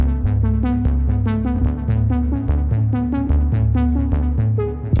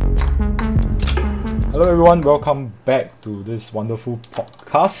everyone, welcome back to this wonderful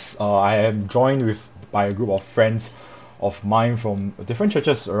podcast. I am joined by a group of friends of mine from different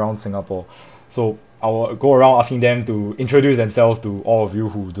churches around Singapore. So I will go around asking them to introduce themselves to all of you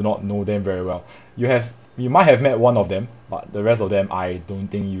who do not know them very well. You might have met one of them, but the rest of them I don't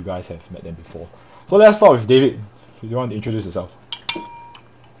think you guys have met them before. So let's start with David. Do you want to introduce yourself?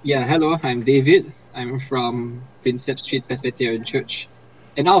 Yeah, hello, I'm David. I'm from Prinsep Street Presbyterian Church.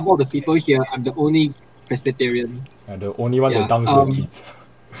 And out of all the people here, I'm the only Presbyterian. And the only one that Yeah, dunks the kids.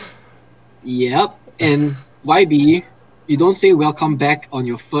 Yep. And YB, you don't say welcome back on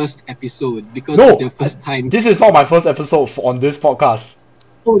your first episode because No, it's your first time. This is not my first episode on this podcast.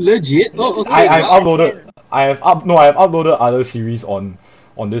 Oh, legit? Oh, okay. I have wow. uploaded. I have uploaded other series on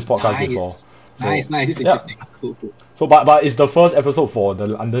this podcast Nice. before. So, Nice. It's yeah. interesting. Cool. So, but it's the first episode for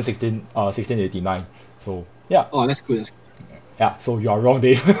the under 1689. So yeah, Oh, that's cool. yeah. So you are wrong,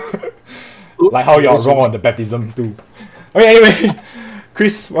 Dave. Oops, Like how you are that's wrong on the baptism too. Okay, anyway,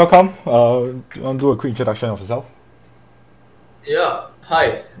 Chris, welcome. Do you want to do a quick introduction of yourself? Yeah,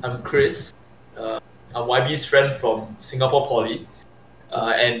 hi, I'm Chris. I'm YB's friend from Singapore Poly.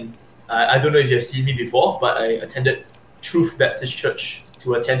 And I don't know if you've seen me before, but I attended Truth Baptist Church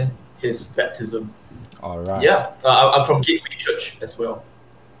to attend his baptism. All right. Yeah, I'm from Gateway Church as well.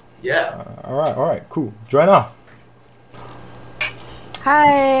 Yeah. All right, cool. Joanna.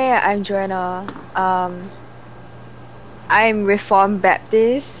 Hi, I'm Joanna. I'm Reformed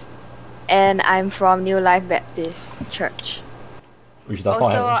Baptist, and I'm from New Life Baptist Church. Which does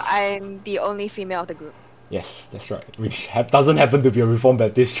Also, not have. I'm the only female of the group. Yes, that's right. Which doesn't happen to be a Reformed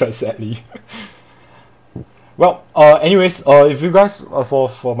Baptist church, sadly. Well, anyways, if you guys,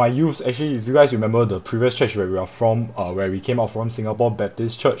 for my youth, actually, if you guys remember the previous church where we are from, where we came out from, Singapore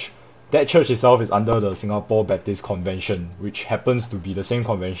Baptist Church, that church itself is under the Singapore Baptist Convention, which happens to be the same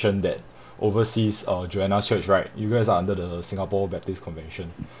convention that oversees Joanna's church, right? You guys are under the Singapore Baptist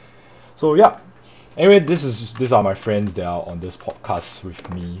Convention. So yeah. Anyway, these are my friends that are on this podcast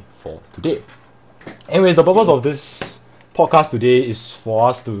with me for today. Anyways, the purpose of this podcast today is for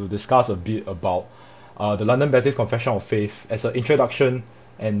us to discuss a bit about the London Baptist Confession of Faith as an introduction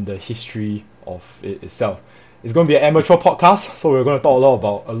and the history of it itself. It's going to be an amateur podcast, so we're going to talk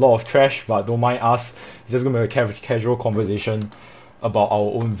a lot of trash, but don't mind us. It's just going to be a casual conversation about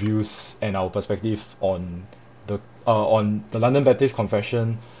our own views and our perspective on the London Baptist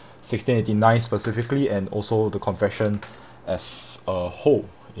Confession 1689 specifically, and also the confession as a whole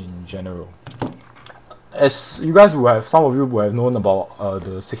in general. As you guys some of you will have known about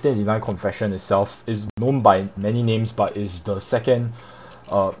the 1689 confession itself, is known by many names, but is the second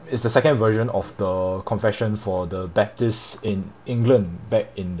version of the confession for the Baptists in England back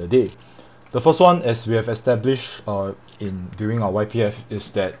in the day. The first one, as we have established during our YPF,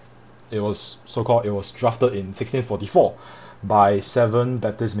 is that it was drafted in 1644 by 7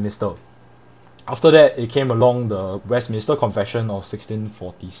 Baptist ministers. After that, it came along the Westminster Confession of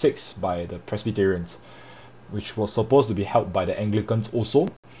 1646 by the Presbyterians, which was supposed to be held by the Anglicans also.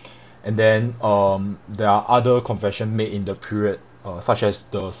 And then there are other confessions made in the period, such as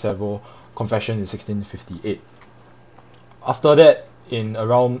the Seville Confession in 1658. After that, in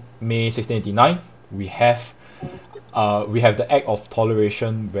around May 1689, we have the Act of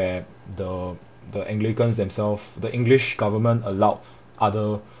Toleration, where the Anglicans themselves, the English government, allowed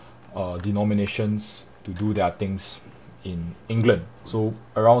other denominations to do their things in England. So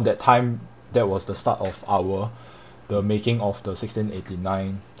around that time, that was the start of the making of the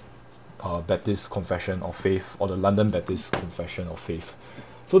 1689 Baptist Confession of Faith, or the London Baptist Confession of Faith.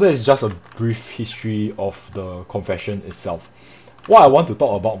 So that is just a brief history of the confession itself. What I want to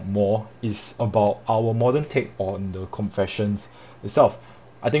talk about more is about our modern take on the confessions itself.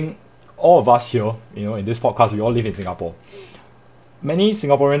 I think all of us here, in this podcast, we all live in Singapore. Many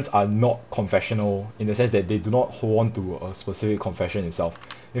Singaporeans are not confessional in the sense that they do not hold on to a specific confession itself.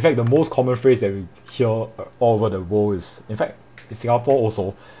 In fact, the most common phrase that we hear all over the world is, in fact, in Singapore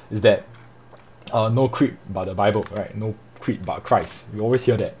also, is that no creed but the Bible, right? No creed but Christ. We always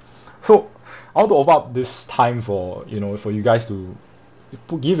hear that. So I want to open up this time for you guys to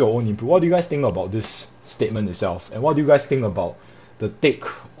give your own input. What do you guys think about this statement itself? And what do you guys think about the take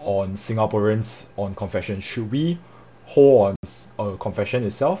on Singaporeans on confession? Should we hold on a confession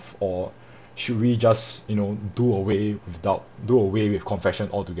itself, or should we just do away with confession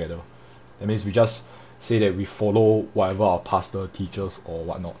altogether? That means we just say that we follow whatever our pastor teaches or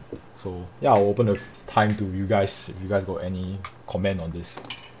whatnot. So yeah, I'll open the time to you guys if you guys got any comment on this.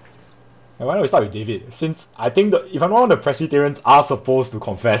 And why don't we start with David? Since I think if I'm not wrong, the Presbyterians are supposed to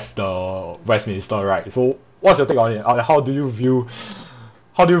confess the Westminster, right? So what's your take on it? How do you view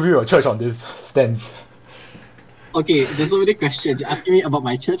a church on this stance? Okay, there's so many questions. You're asking me about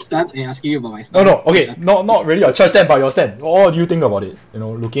my church stance and you're asking me about my No, stance. no, okay, not really your church stand, but your stand. What do you think about it? You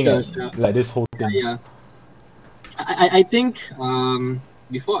know, looking Sure, at sure. like this whole thing. Yeah. I think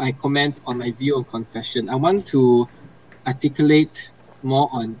before I comment on my view on confession, I want to articulate more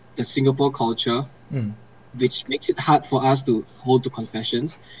on the Singapore culture, Mm. which makes it hard for us to hold to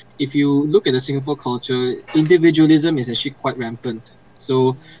confessions. If you look at the Singapore culture, individualism is actually quite rampant.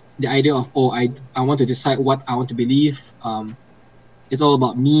 So the idea of I want to decide what I want to believe. It's all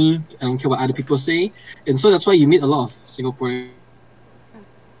about me. I don't care what other people say, and so that's why you meet a lot of Singaporeans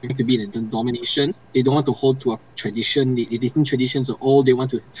to be in the domination. They don't want to hold to a tradition. They think traditions are old. They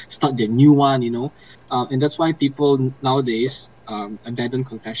want to start their new one, and that's why people nowadays abandon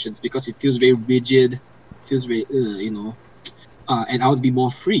confessions because it feels very rigid, feels very, and I would be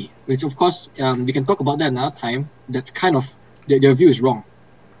more free. Which of course we can talk about that another time. That kind of their view is wrong.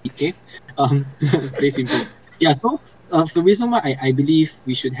 Okay, very simple. Yeah. So the reason why I believe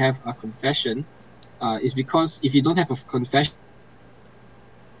we should have a confession is because if you don't have a confession,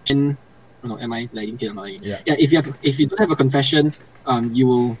 no, am I lagging? Okay, am I lagging? Yeah. Yeah. If you don't have a confession, you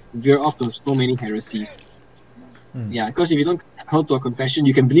will veer off to so many heresies. Mm. Yeah, because if you don't hold to a confession,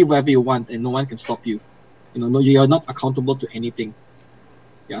 you can believe whatever you want, and no one can stop you. No, you are not accountable to anything.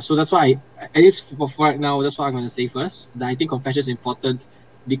 Yeah, so that's why, at least for right now, that's what I'm going to say first. That I think confession is important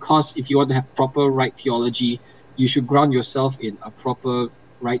because if you want to have proper right theology, you should ground yourself in a proper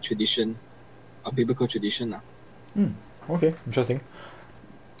right tradition, a biblical tradition. Okay, interesting.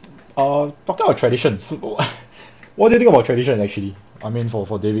 Talking about traditions, what do you think about tradition actually? I mean,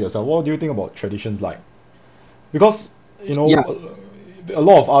 for David yourself, what do you think about traditions like? Because you know, Yeah, a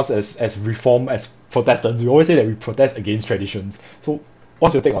lot of us as reform as Protestants, we always say that we protest against traditions. So,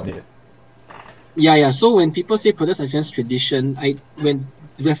 what's your take on it? yeah. So when people say protest against tradition, when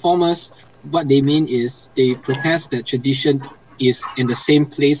reformers, what they mean is they protest that tradition is in the same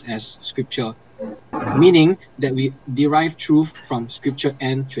place as scripture, meaning that we derive truth from scripture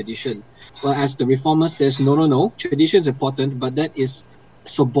and tradition. Whereas the reformer says, no, tradition is important, but that is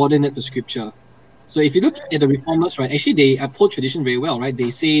subordinate to scripture. So if you look at the reformers, right, actually they uphold tradition very well, right?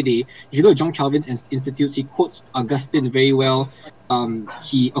 If you look at John Calvin's institutes, he quotes Augustine very well.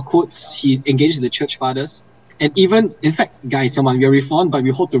 He engages the church fathers, and even in fact, guys, we are reformed, but we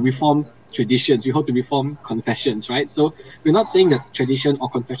hold to reform traditions, we hold to reform confessions, right? So we're not saying that tradition or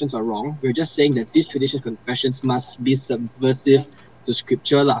confessions are wrong. We're just saying that these traditions, confessions must be subversive to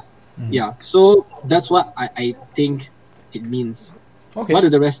scripture, lah. Mm. Yeah. So that's what I think it means. Okay. What do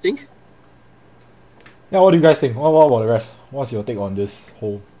the rest think? Yeah, what do you guys think? What about the rest? What's your take on this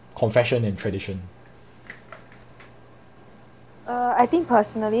whole confession and tradition? I think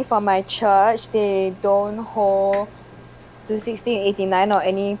personally for my church, they don't hold to 1689 or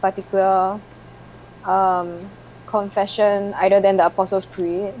any particular confession other than the Apostles'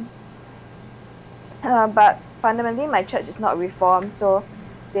 Creed. But fundamentally, my church is not reformed, so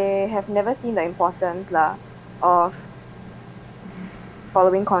they have never seen the importance of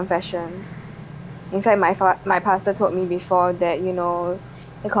following confessions. In fact, my pastor told me before that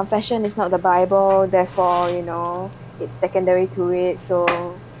the confession is not the Bible, therefore it's secondary to it, so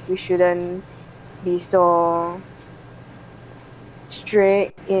we shouldn't be so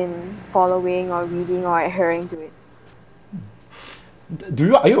strict in following or reading or adhering to it.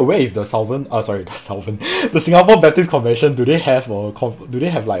 Are you aware if the the Singapore Baptist Convention, do they have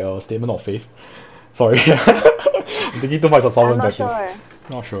like a statement of faith? Sorry, I'm thinking too much of I'm Southern not Baptist. sure.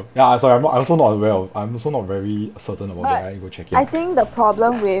 Not sure. Yeah, sorry, I'm also not aware of. I'm also not very certain about that. But I go check I it. think the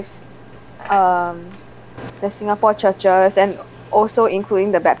problem with the Singapore churches and also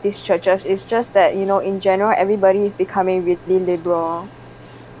including the Baptist churches is just that in general everybody is becoming really liberal.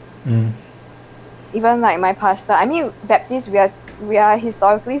 Mm. Even like my pastor, I mean Baptists, we are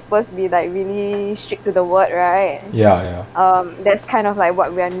historically supposed to be like really strict to the word, right? Yeah. That's kind of like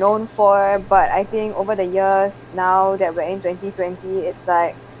what we are known for. But I think over the years, now that we're in 2020, it's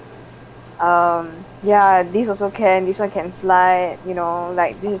like this one can slide,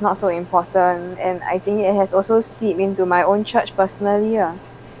 like this is not so important. And I think it has also seeped into my own church personally.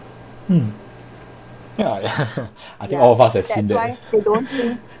 Hmm. Yeah. I think Yeah, all of us have seen that's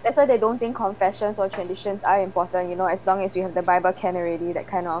that. why they don't think confessions or traditions are important, as long as you have the Bible canon already, that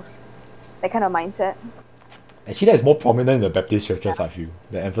kind of mindset. Actually, that is more prominent in the Baptist churches. I feel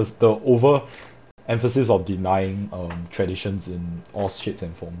the over emphasis of denying traditions in all shapes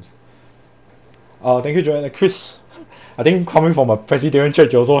and forms. Thank you, Joanna. Chris, I think coming from a Presbyterian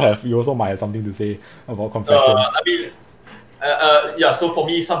church, you also might have something to say about confessions. I mean, yeah. So for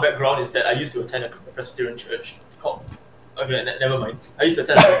me, some background is that I used to attend a Presbyterian church. It's called. Okay, never mind. I used to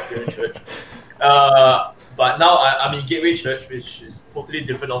attend a Presbyterian church. But now I'm in Gateway Church, which is totally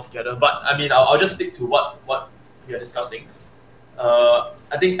different altogether. But I mean, I'll just stick to what we are discussing.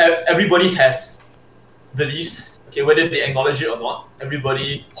 I think everybody has beliefs, okay, whether they acknowledge it or not.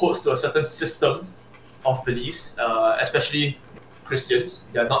 Everybody holds to a certain system of beliefs, especially Christians.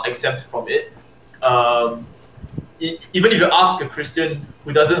 They are not exempt from it. Um, Even if you ask a Christian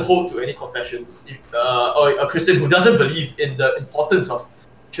who doesn't hold to any confessions, or a Christian who doesn't believe in the importance of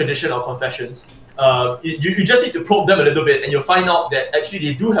tradition or confessions, you just need to probe them a little bit, and you'll find out that actually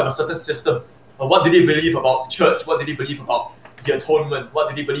they do have a certain system. What do they believe about church? What do they believe about the atonement? What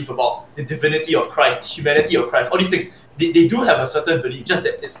do they believe about the divinity of Christ, the humanity of Christ? All these things, they do have a certain belief, just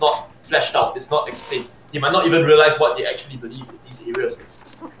that it's not fleshed out, it's not explained. They might not even realize what they actually believe in these areas.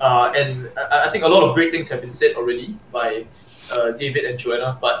 And I think a lot of great things have been said already by David and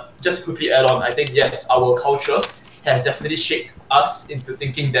Joanna. But just to quickly add on, I think yes, our culture has definitely shaped us into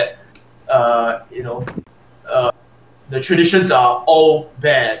thinking that the traditions are all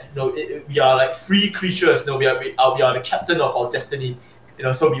bad. We are like free creatures. We are the captain of our destiny.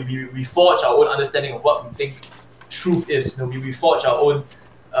 So we forge our own understanding of what we think truth is. We forge our own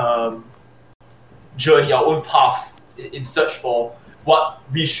journey, our own path in search for what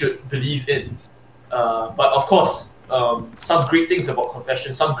we should believe in. But of course, some great things about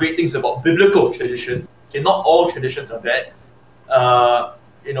confession, some great things about biblical traditions. Okay, not all traditions are bad.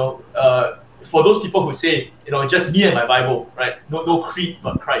 For those people who say, just me and my Bible, right? No creed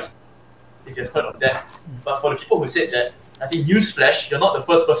but Christ. If you've heard of that. But for the people who said that, I think newsflash, you're not the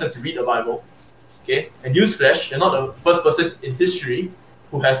first person to read the Bible. Okay, and newsflash, you're not the first person in history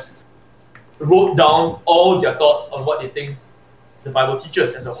who has wrote down all their thoughts on what they think the Bible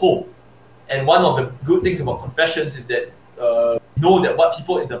teaches as a whole. And one of the good things about confessions is that know that what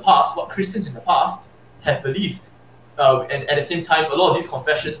people in the past, what Christians in the past have believed. And at the same time, a lot of these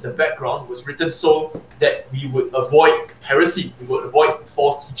confessions, the background was written so that we would avoid heresy, we would avoid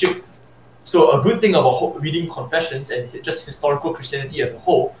false teaching. So a good thing about reading confessions and just historical Christianity as a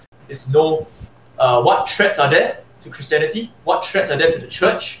whole is to know what threats are there to Christianity, what threats are there to the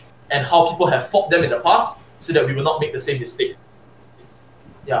church, and how people have fought them in the past so that we will not make the same mistake.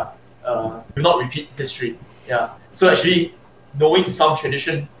 Do not repeat history. So actually, knowing some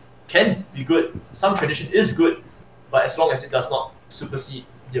tradition can be good. Some tradition is good, but as long as it does not supersede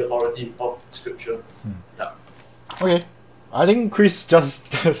the authority of Scripture. Okay, I think Chris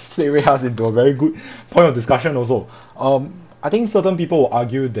just segued us into a very good point of discussion also. I think certain people will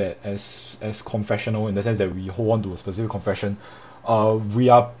argue that as confessional, in the sense that we hold on to a specific confession, we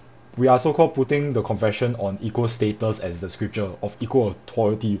are so-called putting the confession on equal status as the Scripture, of equal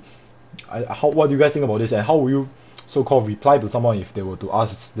authority. What do you guys think about this, and how will you so-called reply to someone if they were to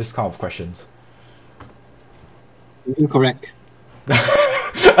ask this kind of questions? Incorrect. You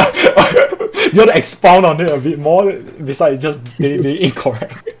want to expound on it a bit more besides just being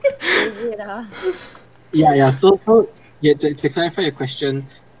incorrect? So to clarify your question,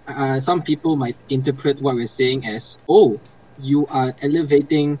 some people might interpret what we're saying as, you are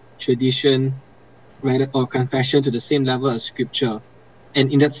elevating tradition or confession to the same level as Scripture,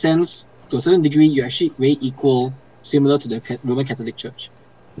 and in that sense, to a certain degree, you're actually very equal, similar to the Roman Catholic Church.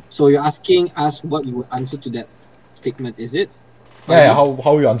 So you're asking us what we would answer to that statement, is it? Yeah,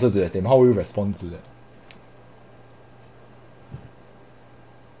 how you answer to that statement? How will you respond to that?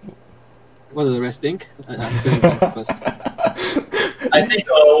 What do the rest think? I'm going to go first. I think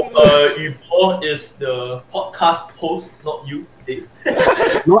Yubo is the podcast host, not you, Dave.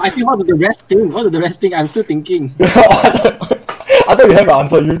 No, I think what do the rest think? What do the rest think? I'm still thinking. I thought you have an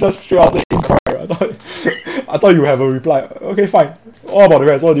answer. You just straight out say incorrect. I thought you have a reply. Okay, fine. What about the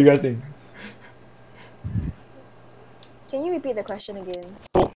rest? What do you guys think? Can you repeat the question again?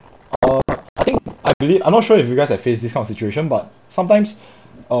 I'm not sure if you guys have faced this kind of situation, but sometimes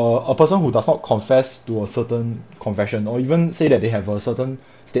a person who does not confess to a certain confession, or even say that they have a certain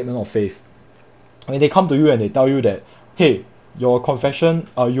statement of faith, when they come to you and they tell you that, hey, your confession,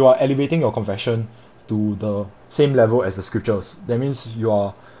 you are elevating your confession to the same level as the Scriptures. That means you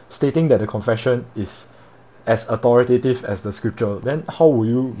are stating that the confession is as authoritative as the Scripture. Then how will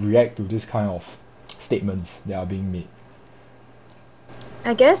you react to this kind of statements that are being made?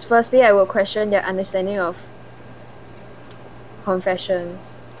 I guess firstly I will question their understanding of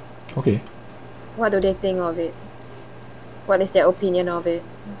confessions. Okay. What do they think of it? What is their opinion of it?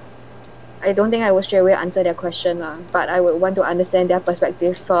 I don't think I will straight away answer their question, but I would want to understand their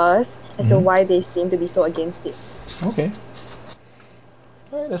perspective first as to why they seem to be so against it. Okay.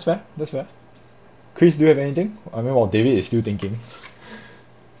 Alright, that's fair. Chris, do you have anything? I mean, while David is still thinking.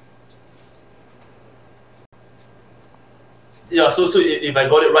 So if I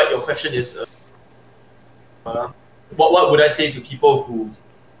got it right, your question is what would I say to people who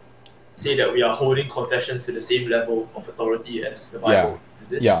say that we are holding confessions to the same level of authority as the Bible?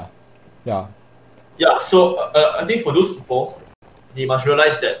 Is it? Yeah. Yeah. So I think for those people, they must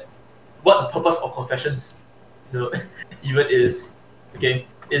realize that what the purpose of confessions, even is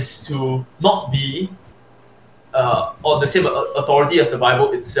to not be on the same authority as the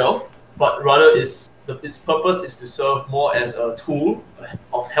Bible itself, but rather its purpose is to serve more as a tool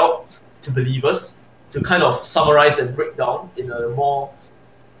of help to believers to kind of summarize and break down in a more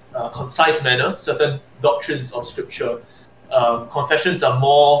concise manner certain doctrines of Scripture. Confessions are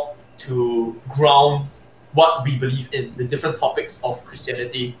more to ground what we believe in, the different topics of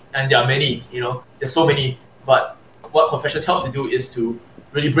Christianity, and there are many. There's so many. But what confessions help to do is to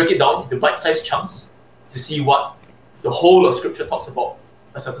really break it down into bite-sized chunks to see what the whole of Scripture talks about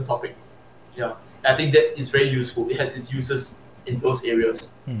a certain topic. Yeah, I think that is very useful. It has its uses in those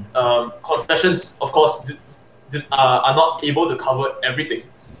areas. Confessions, of course, are not able to cover everything.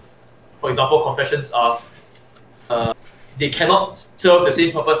 For example, confessions are they cannot serve the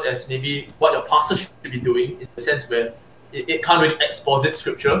same purpose as maybe what your pastor should be doing, in the sense where it can't really exposit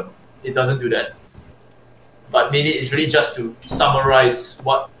Scripture. It doesn't do that. But mainly it's really just to summarize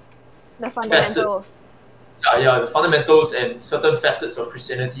what The fundamentals. the fundamentals and certain facets of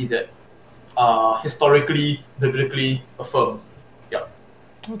Christianity that are historically, biblically affirmed. Yeah.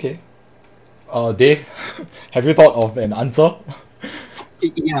 Okay. Dave, have you thought of an answer?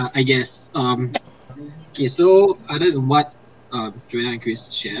 Yeah, I guess. Okay, so other than what Joanna and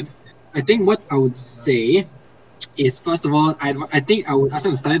Chris shared, I think what I would say is, first of all, I think I would ask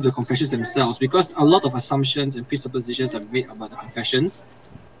them to study the confessions themselves, because a lot of assumptions and presuppositions are made about the confessions,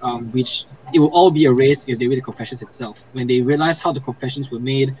 which it will all be erased if they read the confessions itself. When they realize how the confessions were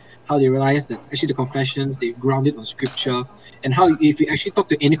made, how they realize that actually the confessions, they grounded on Scripture, and how if you actually talk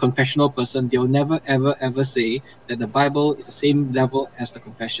to any confessional person, they'll never ever say that the Bible is the same level as the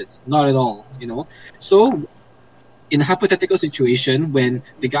confessions. Not at all, So in a hypothetical situation, when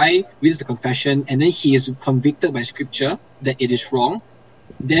the guy reads the confession and then he is convicted by Scripture that it is wrong,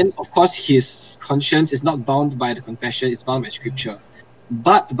 then of course his conscience is not bound by the confession, it's bound by Scripture.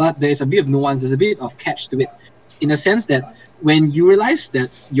 But there is a bit of nuance, there's a bit of catch to it, in the sense that when you realize that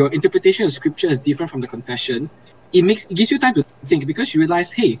your interpretation of Scripture is different from the confession, it gives you time to think, because you realize,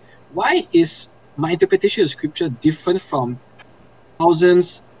 hey, why is my interpretation of Scripture different from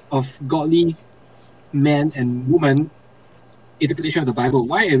thousands of godly men and women interpretation of the Bible?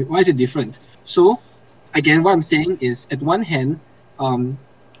 Why is it different? So again, what I'm saying is, at one hand,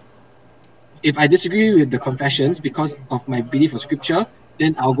 if I disagree with the confessions because of my belief of Scripture,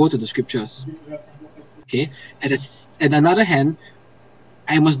 then I'll go to the Scriptures. Okay. At another hand,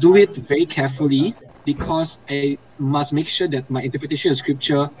 I must do it very carefully, because I must make sure that my interpretation of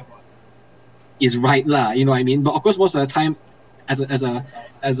Scripture is right, lah. You know what I mean? But of course, most of the time, as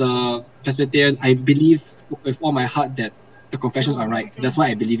a Presbyterian, I believe with all my heart that the confessions are right. That's why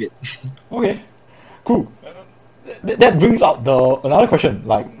I believe it. Okay, cool. That brings up another question.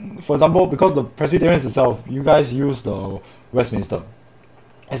 Like, for example, because the Presbyterians itself, you guys use the Westminster.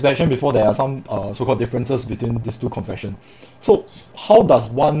 As mentioned before, there are some so-called differences between these two confessions. So, how does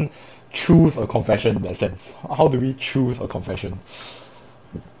one choose a confession in that sense? How do we choose a confession?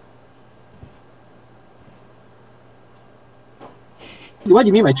 What do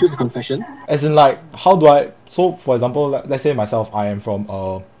you mean by choose a confession? As in, like, how do I? So, for example, let's say myself, I am from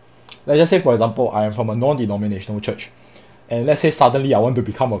let's just say, for example, I am from a non-denominational church, and let's say suddenly I want to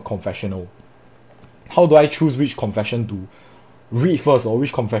become a confessional. How do I choose which confession to read first, or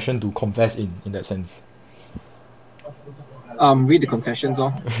which confession to confess in that sense? Read the confessions,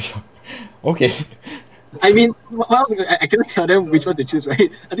 or. Okay. I mean, I cannot tell them which one to choose,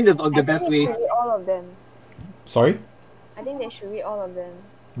 right? I think that's not the best way. Read all of them. Sorry? I think they should read all of them.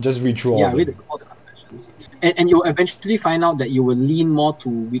 Just read through all of them. Read all the confessions. And you'll eventually find out that you will lean more to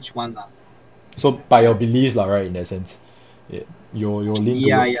which one. So by your beliefs, right, in that sense. You'll lean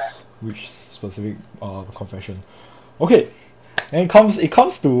towards which specific confession. Okay. And it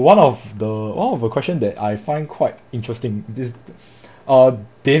comes to one of the question that I find quite interesting. This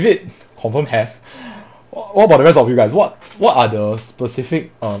David confirm have. What about the rest of you guys? What are the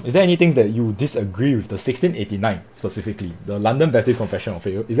specific is there anything that you disagree with the 1689 specifically, the London Baptist Confession of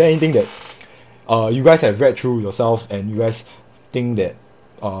Faith? Is there anything that you guys have read through yourself and you guys think that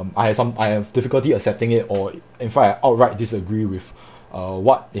I have difficulty accepting it, or in fact I outright disagree with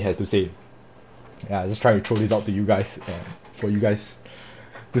what it has to say? Yeah, just trying to throw this out to you guys for you guys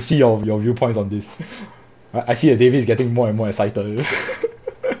to see your viewpoints on this. I see that David is getting more and more excited.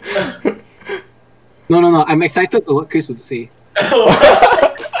 No. I'm excited to what Chris would say.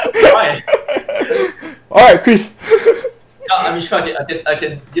 Why? Alright, Chris. I mean, sure, I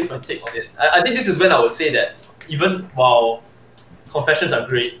can give my take on it. I think this is when I would say that even while confessions are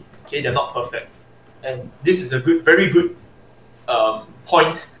great, okay, they're not perfect, and this is a very good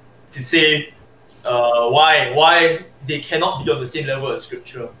point to say why they cannot be on the same level as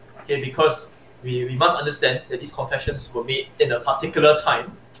scripture. Okay, because we must understand that these confessions were made in a particular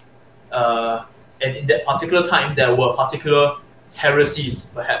time, and in that particular time there were particular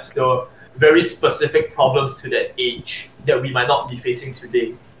heresies. Perhaps there were very specific problems to that age that we might not be facing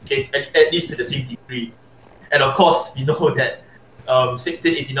today. Okay, at least to the same degree. And of course, we know that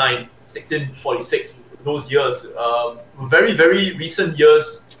 1689, 1646, those years were very, very recent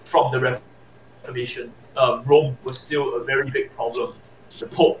years from the Reformation. Rome was still a very big problem. The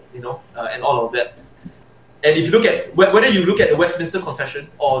Pope, and all of that. And if you look at whether you look at the Westminster Confession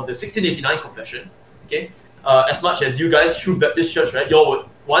or the 1689 Confession, okay, as much as you guys, True Baptist Church, right, y'all would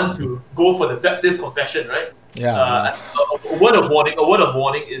want to go for the Baptist Confession, right? Yeah. A word of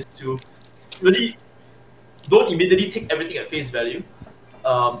warning is to really don't immediately take everything at face value,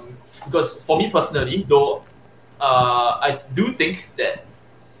 because for me personally, though, I do think that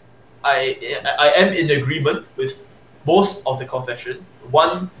I am in agreement with most of the confession.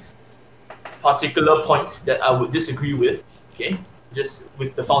 One particular point that I would disagree with, okay, just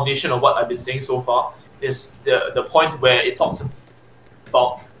with the foundation of what I've been saying so far, is the point where it talks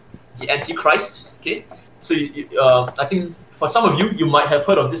about the Antichrist. Okay, so I think for some of you, you might have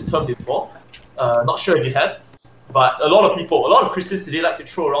heard of this term before. Not sure if you have, but a lot of Christians today like to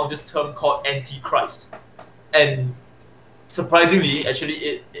throw around this term called Antichrist, and surprisingly,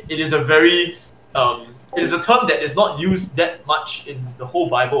 actually, it is a very it is a term that is not used that much in the whole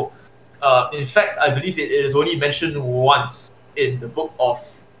Bible. In fact, I believe it is only mentioned once in the book of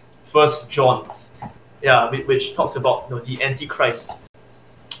First John, which talks about the Antichrist.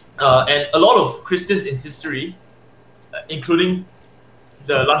 And a lot of Christians in history, including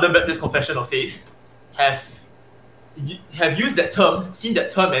the London Baptist Confession of Faith, have used that term, seen that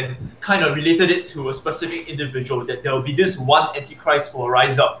term, and kind of related it to a specific individual, that there will be this one Antichrist who will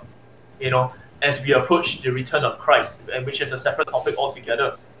rise up, as we approach the return of Christ, and which is a separate topic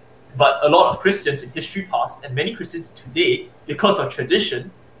altogether. But a lot of Christians in history past, and many Christians today, because of tradition,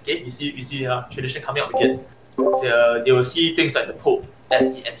 okay, we see tradition coming up again, they will see things like the Pope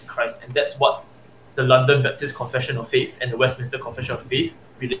as the Antichrist, and that's what the London Baptist Confession of Faith and the Westminster Confession of Faith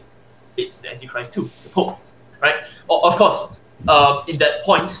relates the Antichrist to, the Pope, right? Of course, in that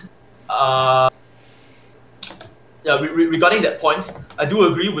point, regarding that point, I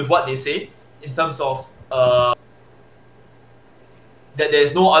do agree with what they say in terms of that there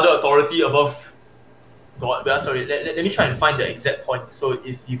is no other authority above God. Well, sorry, let me try and find the exact point. So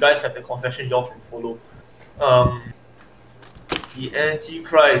if you guys have the confession, y'all can follow. The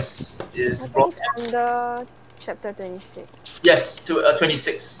Antichrist is brought under chapter 26. Yes, to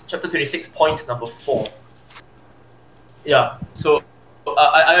 26, chapter 26, point number 4. Yeah, so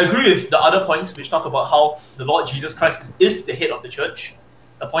I agree with the other points which talk about how the Lord Jesus Christ is the head of the church,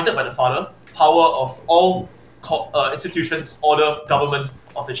 appointed by the Father, power of all institutions, order, government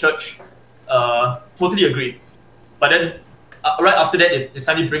of the church. Totally agree. But then, right after that, they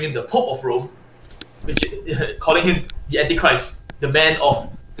suddenly bring in the Pope of Rome, which calling him the Antichrist, the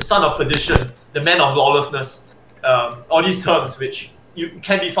son of perdition, the man of lawlessness. All these terms which you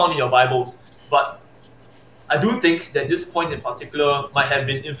can be found in your Bibles, but I do think that this point in particular might have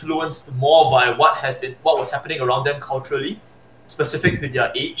been influenced more by what was happening around them culturally, specific to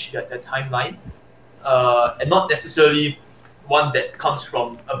their age, their timeline, and not necessarily one that comes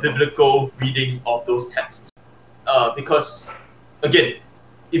from a biblical reading of those texts. Because, again,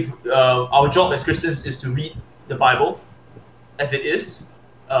 if our job as Christians is to read the Bible as it is,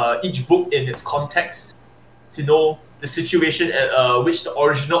 each book in its context, to know the situation which the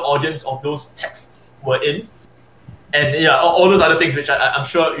original audience of those texts were in, and all those other things which I'm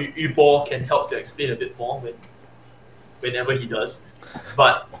sure Yu can help to explain a bit more whenever he does.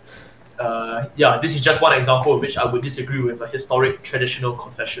 But this is just one example of which I would disagree with a historic traditional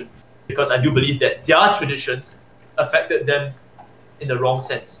confession, because I do believe that their traditions affected them in the wrong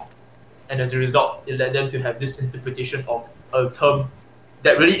sense, and as a result, it led them to have this interpretation of a term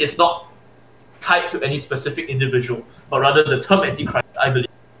that really is not tied to any specific individual, but rather the term Antichrist, I believe,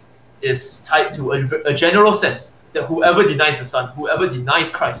 is tied to a general sense that whoever denies the Son, whoever denies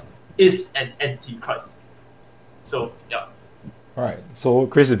Christ, is an Antichrist. So, yeah. Alright, so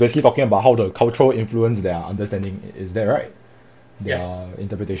Chris is basically talking about how the cultural influence their understanding. Is that right? Their Yes.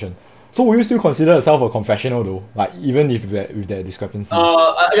 interpretation. So will you still consider yourself a confessional though? Like even if with that discrepancy?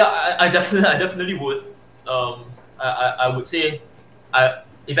 I definitely would. I would say,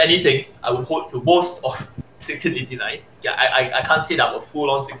 if anything, I would hold to most of 1689. Yeah, I can't say that I'm a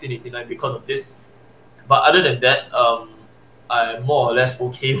full-on 1689 because of this. But other than that, I'm more or less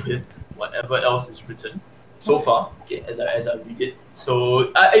okay with whatever else is written so far. Okay, as I read it.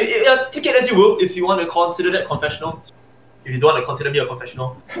 So take it as you will. If you want to consider that confessional, if you don't want to consider me a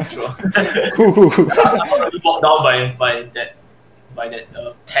confessional, sure. Cool. I'm not really bogged down by that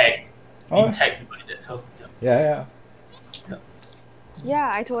tag, being Oh. tagged by that term. Yeah. Yeah.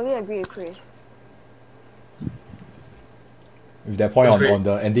 Yeah, I totally agree with Chris. With that point That's on, great. on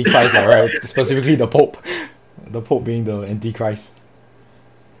the Antichrist, lah, right? Specifically the Pope. The Pope being the Antichrist.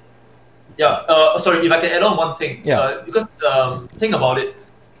 Yeah. Sorry, if I can add on one thing. Yeah. Because think about it.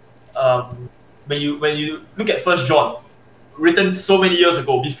 When you look at First John, written so many years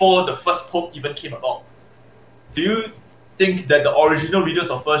ago, before the first Pope even came about, do you think that the original readers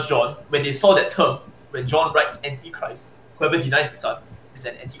of First John, when they saw that term, when John writes Antichrist, whoever denies the Son is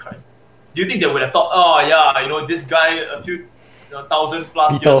an Antichrist, do you think they would have thought, oh yeah, this guy a few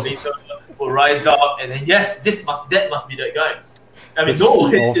 1,000+ Peter. years later will rise up, and then yes, that must be that guy? I mean, The no,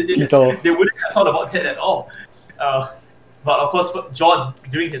 seed of Peter. they wouldn't have thought about that at all. But of course, John,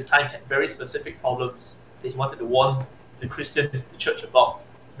 during his time, had very specific problems that he wanted to warn the Christians, the church about.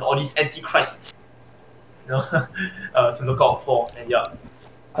 All these antichrists, to look out for. And yeah,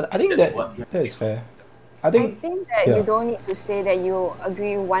 I think That's that what- that is fair. I I think think that yeah. you don't need to say that you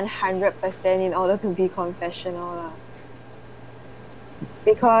agree 100% in order to be confessional lah.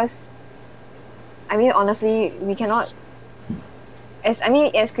 Because, I mean, honestly, we cannot. As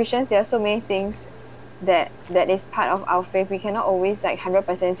Christians, there are so many things that is part of our faith. We cannot always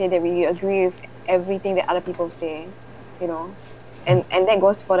 100% say that we agree with everything that other people say, and that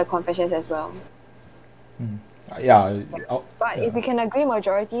goes for the confessions as well. Yeah. But Yeah. if we can agree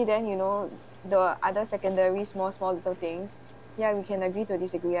majority, then the other secondary small little things, yeah, we can agree to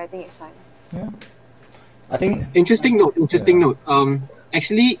disagree. I think it's fine. Yeah. I think Interesting note. Yeah.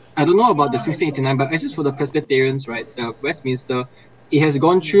 Actually, I don't know about the 1689, but as just for the Presbyterians, right? Westminster, it has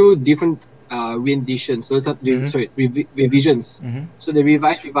gone through different renditions. So it's not revisions. Mhm. So they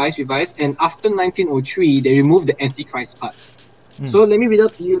revised, and after 1903, they removed the Antichrist part. So let me read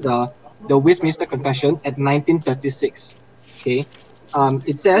out to you the Westminster Confession at 1936. Okay,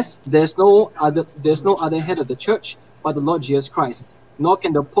 it says there's no other head of the church but the Lord Jesus Christ, nor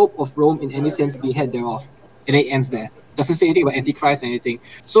can the Pope of Rome in any sense be head thereof. And it ends there. Doesn't say anything about Antichrist or anything.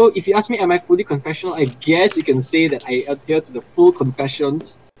 So if you ask me, am I fully confessional? I guess you can say that I adhere to the full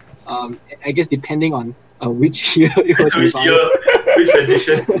confessions. I guess depending on which year it was which revised. year, which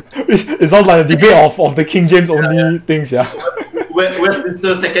rendition? it sounds like a debate of the King James only things, yeah.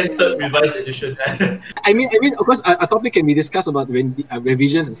 Westminster second, third revised edition. I mean, of course, a topic can be discussed about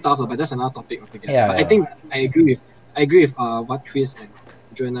revisions and stuff, but that's another topic altogether. Yeah, But yeah. I think I agree with what Chris and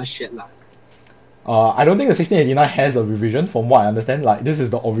Joanna shared lah. I don't think the 1689 has a revision from what I understand. Like this is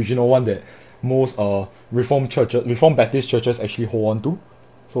the original one that most Reformed Baptist churches actually hold on to.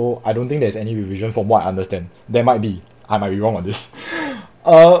 So I don't think there's any revision from what I understand. There might be. I might be wrong on this.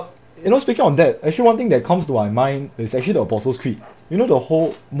 Speaking on that, actually one thing that comes to my mind is actually the Apostles' Creed.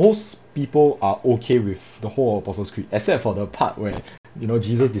 Most people are okay with the whole Apostles' Creed, except for the part where,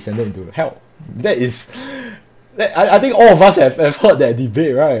 Jesus descended into hell. I think all of us have heard that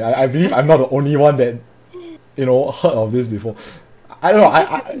debate, right? I believe I'm not the only one that, heard of this before. I don't know.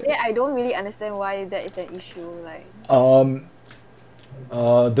 I don't really understand why that is an issue.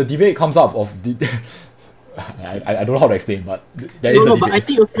 The debate comes up of the. I don't know how to explain, but there is a No, debate. but I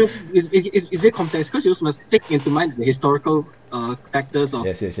think it's very complex because you also must take into mind the historical factors of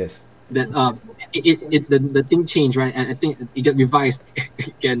Yes. that. The thing changed, right? And I think it got revised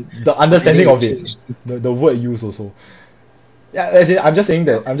again. The understanding And of then it, changed. the word used also. Yeah, as in, I'm just saying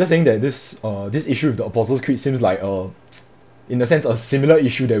that this issue with the Apostles' Creed seems like in a sense a similar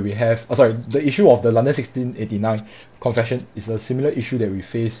issue that we have. Sorry, the issue of the London 1689 Confession is a similar issue that we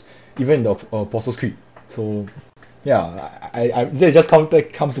face even in the Apostles' Creed. So, yeah, I that just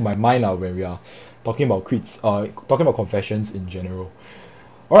comes to my mind now when we are talking about creeds, talking about confessions in general.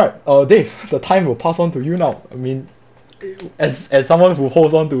 All right, Dave, the time will pass on to you now. I mean, as someone who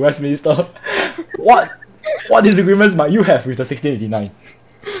holds on to Westminster, what disagreements might you have with the 1689?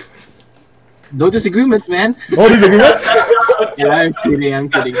 No disagreements, man. No disagreements? Yeah, I'm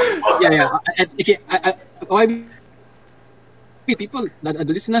kidding. Yeah. People, the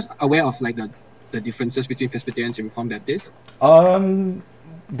listeners aware of like the differences between Presbyterians and Reformed Baptists? I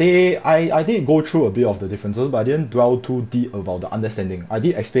did go through a bit of the differences, but I didn't dwell too deep about the understanding. I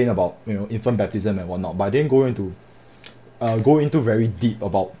did explain about infant baptism and whatnot, but I didn't go into very deep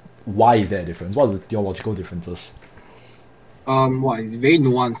about why is there a difference, what are the theological differences. It's very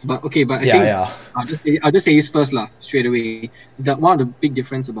nuanced, but okay, but I Yeah, think yeah. I'll just say this first lah, straight away. One of the big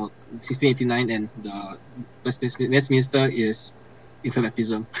difference about 1689 and the Westminster is infant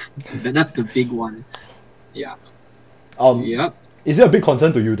baptism. That's the big one. Yeah. Yep. Is it a big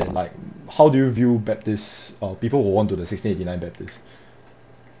concern to you then? Like, how do you view Baptists, people who want to the 1689 Baptists?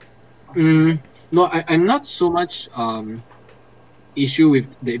 No, I'm not so much issue with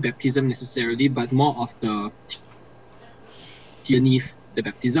the baptism necessarily, but more of the beneath the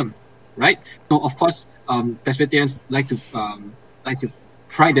baptism, right? So of course, Presbyterians like to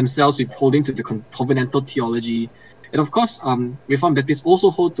pride themselves with holding to the covenantal theology, and of course, Reformed Baptists also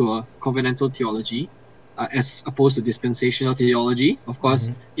hold to a covenantal theology, as opposed to dispensational theology. Of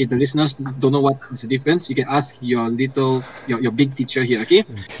course, if the listeners don't know what is the difference, you can ask your big teacher here, okay?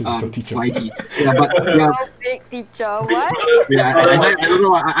 Little teacher. YG. Yeah, but yeah, Oh, big teacher, what? yeah, I don't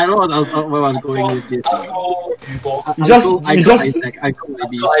know. I don't know where I was going with this. You just- Uncle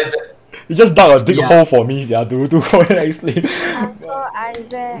YB. Isaac. You just dug a deep Yeah. hole for me, yeah, to go and explain. Uncle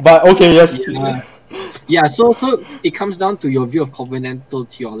Isaac. But okay, yes. Yeah, so it comes down to your view of covenantal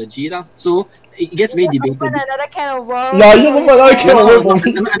theology, lah. So it gets very Open debatable. another can of worms. Yeah, you just open another can of worms for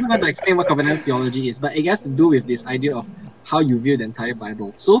me. I'm not going to explain what covenant theology is, but it has to do with this idea of how you view the entire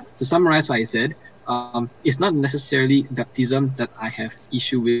Bible. So to summarize what I said, it's not necessarily baptism that I have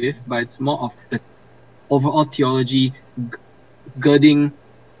issue with, but it's more of the overall theology girding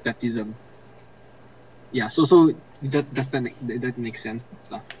baptism. Yeah, so that makes sense.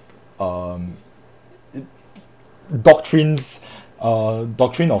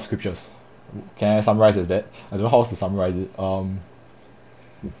 Doctrine of scriptures. Can I summarize as that? I don't know how else to summarize it. How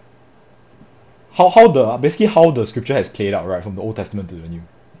the scripture has played out, right, from the Old Testament to the New.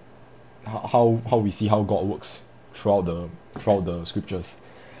 How we see how God works throughout the scriptures.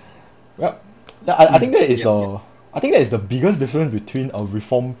 Well, I think that is I think that is the biggest difference between a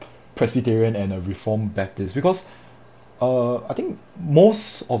Reformed Presbyterian and a Reformed Baptist, because I think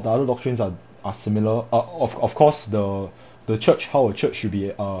most of the other doctrines are similar. Of course, the church, how a church should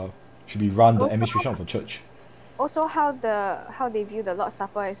be run, the Also- administration of a church. Also, how they view the Lord's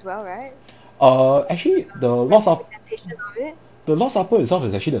Supper as well, right? Actually, the Lord's Supper Presentation of it. itself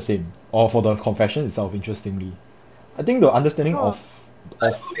is actually the same, or for the confession itself. Interestingly, I think the understanding Oh.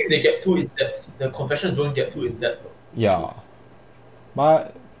 I don't think they get too in depth. The confessions don't get too in depth. yeah,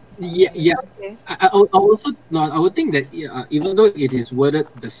 but Yeah. Okay. I also no. I would think that even though it is worded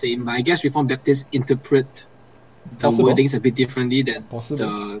the same, but I guess Reformed Baptists interpret the Possible. wordings a bit differently than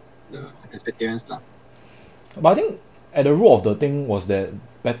Possible. the Presbyterians lah. But I think at the root of the thing was that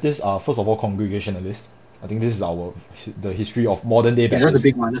Baptists are first of all congregationalists. I think this is the history of modern day Yeah, Baptists. that's a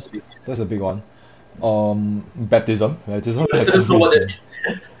big one. That's a big one. Baptism. Listeners know what that means.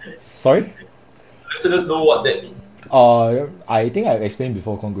 Sorry. Listeners know what that means. I think I've explained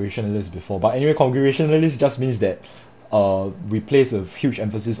before congregationalists before, but anyway, congregationalist just means that we place a huge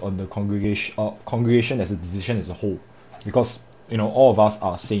emphasis on the congregation as a decision as a whole, because all of us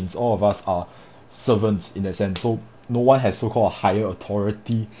are saints, all of us are servants in that sense, so no one has so-called a higher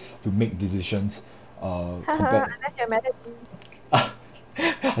authority to make decisions compared Unless you're Methodist.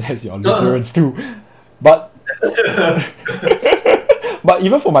 unless you're Lutherans too. But but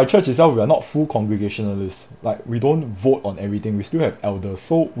even for my church itself, we are not full congregationalists. Like, we don't vote on everything. We still have elders.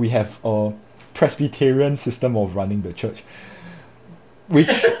 So we have a Presbyterian system of running the church, which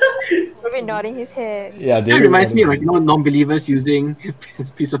David nodding his head. yeah, That David reminds me of Robinson. non-believers using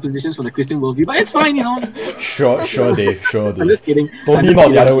presuppositions from the Christian worldview, but it's fine. Sure, Dave. Sure, I'm Dave. just kidding. Totally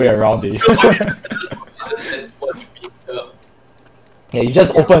not the other way around, Dave. Understand what you mean. Yeah, you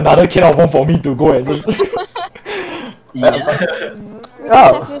just open another can of worms for me to go and just. Yeah. We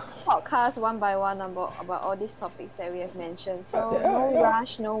Yeah. have this podcast one by one about all these topics that we have mentioned. So Yeah, no yeah.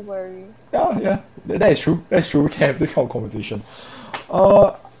 rush, no worry. Yeah. That is true. That's true. We can have this kind of conversation.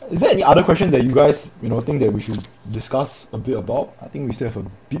 Is there any other question that you guys, think that we should discuss a bit about? I think we still have a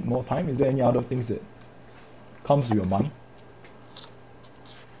bit more time. Is there any other things that comes to your mind?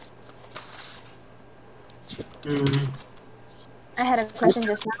 I had a question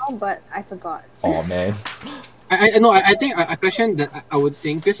just now, but I forgot. Oh man. I think a question that I would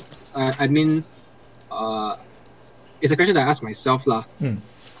think this. It's a question that I ask myself lah.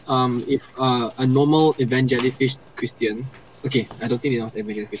 If a normal evangelist Christian, okay, I don't think it was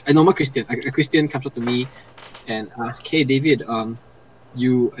evangelist. A normal Christian, a Christian comes up to me and asks, "Hey, David,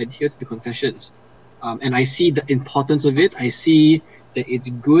 you adhere to the confessions, and I see the importance of it. I see that it's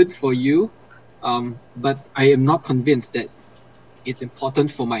good for you, but I am not convinced that it's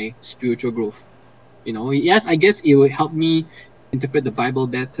important for my spiritual growth. Yes, I guess it will help me interpret the Bible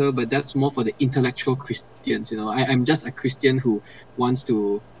better, but that's more for the intellectual Christians. I'm just a Christian who wants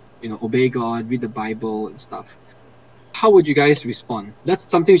to, obey God, read the Bible and stuff. How would you guys respond? That's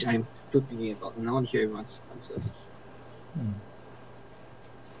something which I'm still thinking about, and I want to hear everyone's answers.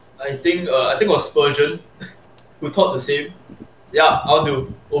 I think it was Spurgeon who taught the same. Yeah, I want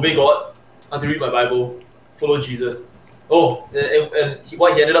to obey God. I want to read my Bible, follow Jesus. Oh,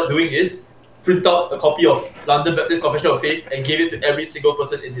 what he ended up doing is print out a copy of London Baptist Confession of Faith and gave it to every single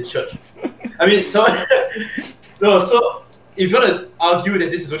person in his church. I mean, so no, so if you want to argue that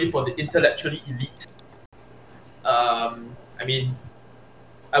this is only for the intellectually elite, I mean,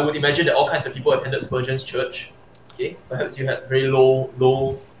 I would imagine that all kinds of people attended Spurgeon's church. Okay, perhaps you had very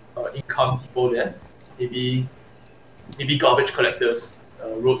low income people there, maybe garbage collectors,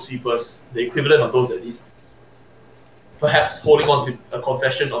 road sweepers, the equivalent of those at least. Perhaps holding on to a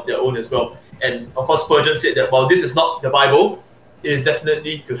confession of their own as well. And of course, Spurgeon said that while this is not the Bible, it is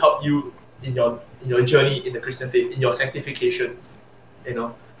definitely to help you in your journey in the Christian faith, in your sanctification,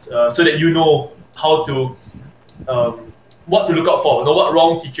 so that you know how to what to look out for, what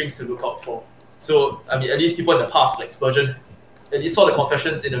wrong teachings to look out for. So I mean, at least people in the past, like Spurgeon, at least saw the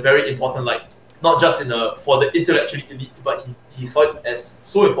confessions in a very important light, not just for the intellectually elite, but he saw it as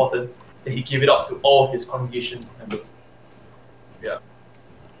so important that he gave it up to all his congregation members. Yeah.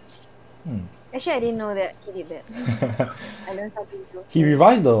 Actually, I didn't know that he did that. I learned something too. He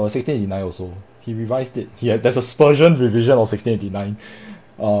revised the 1689 also. He revised it. There's a Spurgeon revision of 1689.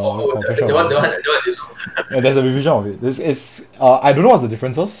 Confession the of one Faith. I didn't know. Yeah, there's a revision of it. I don't know what's the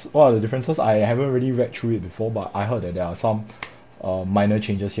differences. What are the differences? I haven't really read through it before, but I heard that there are some minor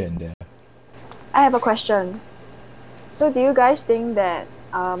changes here and there. I have a question. So, do you guys think that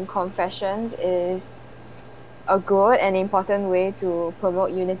confessions is a good and important way to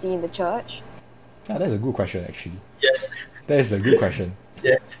promote unity in the church? Yeah, that's a good question actually. Yes. That is a good question.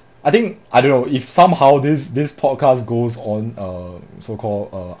 Yes. I don't know if somehow this podcast goes on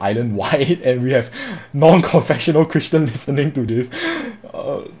so-called island-wide and we have non-confessional Christian listening to this,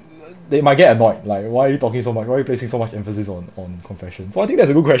 they might get annoyed. Like, why are you talking so much? Why are you placing so much emphasis on confession? So I think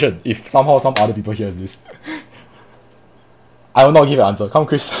that's a good question. If somehow some other people hears this, I will not give an answer. Come,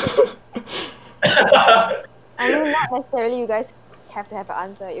 Chris. I mean, not necessarily you guys have to have an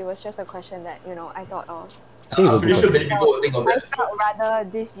answer. It was just a question that I thought of. I think it's a I'm pretty good sure question. many people will think of I that. felt rather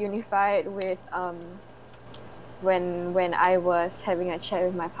disunified with when I was having a chat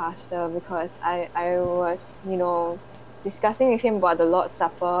with my pastor, because I was discussing with him about the Lord's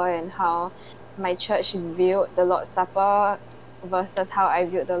Supper and how my church viewed the Lord's Supper versus how I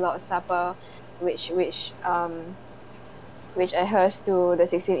viewed the Lord's Supper, which adheres to the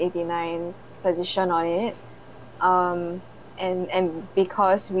 1689's position on it. And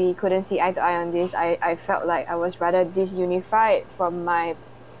because we couldn't see eye to eye on this, I felt like I was rather disunified from my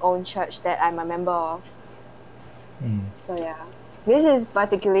own church that I'm a member of. So yeah, this is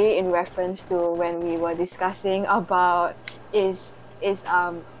particularly in reference to when we were discussing about is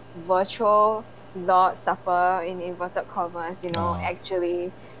virtual Lord's Supper in inverted commas,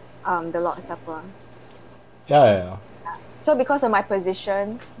 actually the Lord's Supper. Yeah. So because of my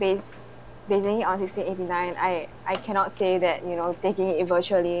position basing it on 1689, I cannot say that taking it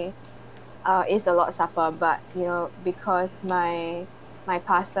virtually is the Lord's Supper, but because my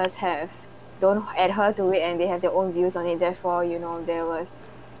pastors don't adhere to it and they have their own views on it, therefore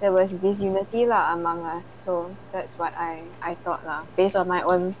there was disunity among us. So that's what I thought based on my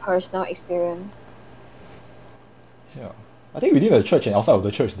own personal experience. Yeah. I think within the church and outside of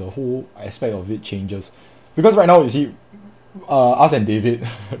the church, the whole aspect of it changes. Because right now, you see, us and David,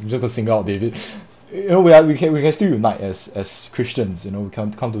 just to single out David, we can still unite as Christians. We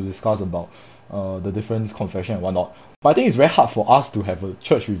can come to discuss about the different confession and whatnot. But I think it's very hard for us to have a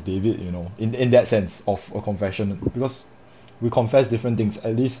church with David, in that sense of a confession, because we confess different things,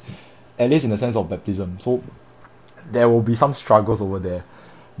 at least in the sense of baptism. So there will be some struggles over there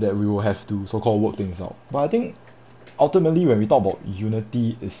that we will have to so-called work things out. But I think ultimately, when we talk about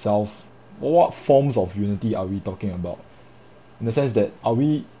unity itself, what forms of unity are we talking about? In the sense that, are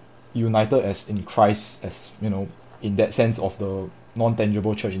we united as in Christ, as in that sense of the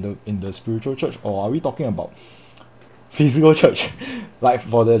non-tangible church, in the spiritual church, or are we talking about physical church? Like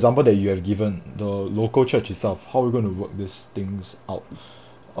for the example that you have given, the local church itself, how are we going to work these things out?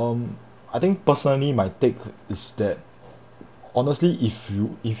 I think personally my take is that, honestly,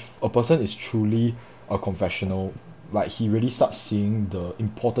 if a person is truly a confessional, like he really starts seeing the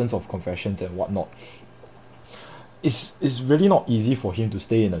importance of confessions and whatnot, it's really not easy for him to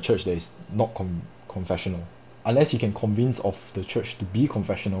stay in a church that is not confessional, unless he can convince of the church to be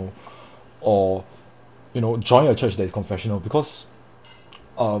confessional, or join a church that is confessional, because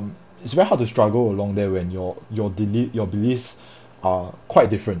it's very hard to struggle along there when your beliefs are quite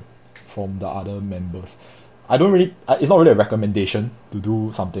different from the other members. I don't really it's not really a recommendation to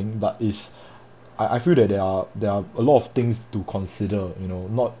do something, but I feel that there are a lot of things to consider,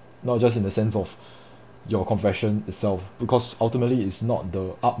 not just in the sense of your confession itself, because ultimately it's not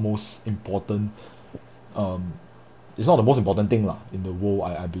the utmost important it's not the most important thing lah in the world,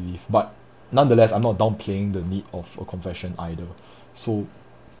 I believe. But nonetheless, I'm not downplaying the need of a confession either. So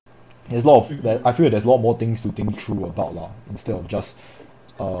there's I feel there's a lot more things to think through about lah, instead of just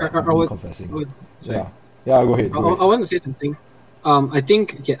confessing. Sorry. Yeah, go ahead. I want to say something. I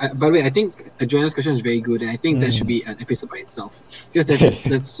think, by the way, I think Joanna's question is very good, and I think that should be an episode by itself, because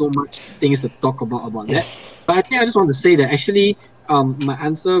there's so much things to talk about Yes. that. But I think I just want to say that actually, my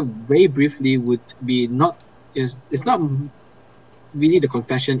answer very briefly would be it's not really the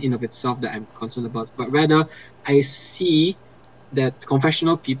confession in of itself that I'm concerned about, but rather I see that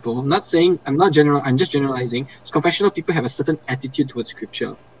confessional people, I'm just generalizing, confessional people have a certain attitude towards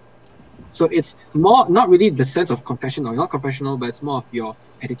scripture. So it's more not really the sense of confession or not confessional, but it's more of your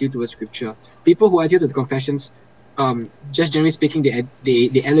attitude towards scripture. People who adhere to the confessions, just generally speaking,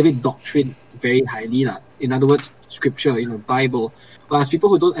 they elevate doctrine very highly lah. In other words, scripture, Bible. Whereas people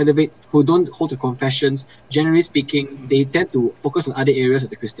who don't hold to confessions, generally speaking, they tend to focus on other areas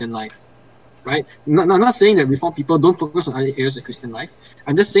of the Christian life, right? I'm not saying that Reformed people don't focus on other areas of Christian life.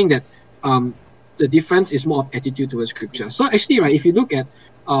 I'm just saying that the difference is more of attitude towards scripture. So actually, right, if you look at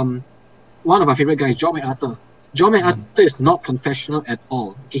one of our favorite guys, John MacArthur. John MacArthur is not confessional at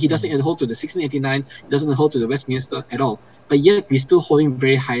all. Okay, he doesn't hold to the 1689, he doesn't hold to the Westminster at all. But yet we still hold him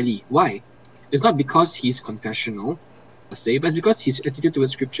very highly. Why? It's not because he's confessional, per se, but it's because his attitude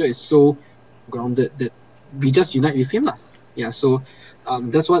towards scripture is so grounded that we just unite with him lah. Yeah, so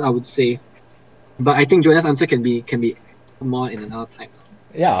that's what I would say. But I think Joanna's answer can be more in another time.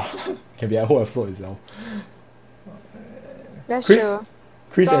 Yeah, can be a whole episode itself. That's Chris? true.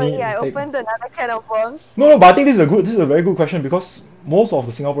 Chris, Sorry, I opened another can of worms. No, but I think this is a very good question, because most of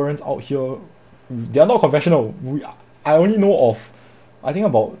the Singaporeans out here, they are not confessional. I only know of, I think,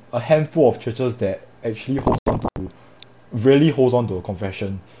 about a handful of churches that actually really holds on to a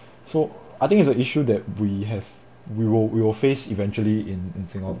confession. So I think it's an issue that we will face eventually in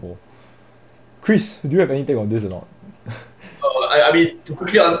Singapore. Chris, do you have anything on this or not? I mean, to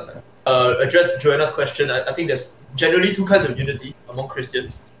quickly address Joanna's question, I think there's generally two kinds of unity among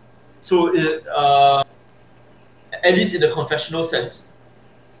Christians. So, at least in the confessional sense,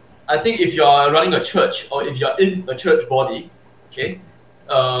 I think if you are running a church or if you are in a church body, okay,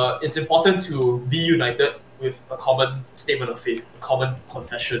 it's important to be united with a common statement of faith, a common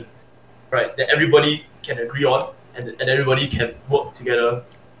confession, right? That everybody can agree on and everybody can work together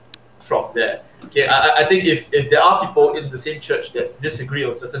from there. Okay, I think if there are people in the same church that disagree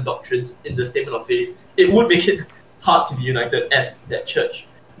on certain doctrines in the statement of faith, it would make it hard to be united as that church,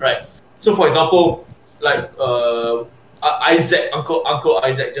 right? So, for example, like Isaac, Uncle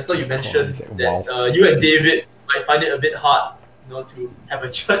Isaac, just like you mentioned, that you and David might find it a bit hard, to have a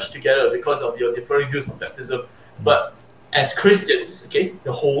church together because of your differing views on baptism. But as Christians, okay,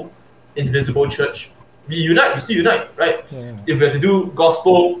 the whole invisible church, we still unite, right? Yeah. If we have to do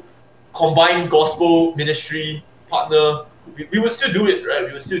combined gospel ministry partner, we would still do it, right?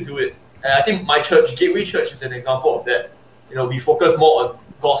 We would still do it. And I think my church, Gateway Church, is an example of that. We focus more on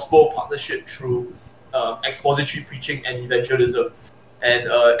gospel partnership through expository preaching and evangelism. And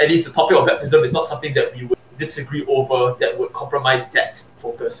at least the topic of baptism is not something that we would disagree over that would compromise that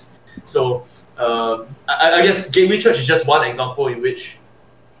focus. So I guess Gateway Church is just one example in which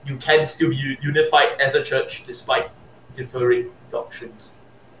you can still be unified as a church despite differing doctrines.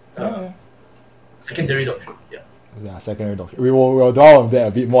 Secondary doctrine, yeah. Secondary doctrine. We'll dwell on that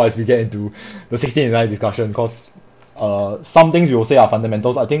a bit more as we get into the 1689 discussion, because some things we will say are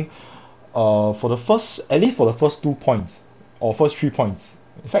fundamentals. I think at least for the first 2 points, or first 3 points,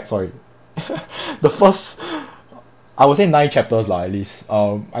 in fact, sorry, the first, I would say 9 chapters lah, at least.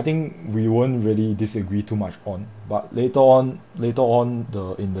 I think we won't really disagree too much on, but later on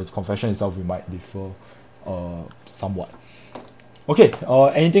in the confession itself, we might differ somewhat. Okay,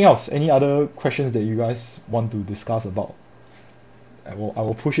 anything else? Any other questions that you guys want to discuss about? I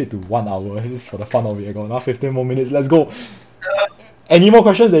will push it to 1 hour just for the fun of it. I got another 15 more minutes. Let's go. Any more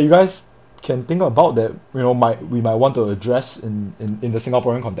questions that you guys can think about that we might want to address in the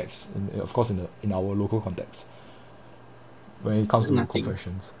Singaporean context, of course in our local context, when it comes to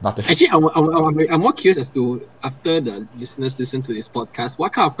confessions? Nothing. Actually, I'm more curious as to, after the listeners listen to this podcast,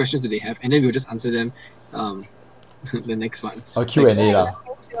 what kind of questions do they have, and then we'll just answer them the next one. Q&A lah.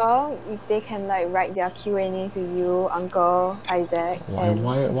 sure if they can like write their Q&A to you, Uncle Isaac, and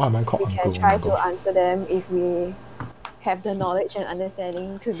Why am I called we can uncle? Oh try my to gosh. answer them if we have the knowledge and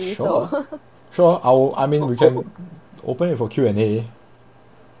understanding to do Sure. so. Sure. I mean, we can open it for Q&A.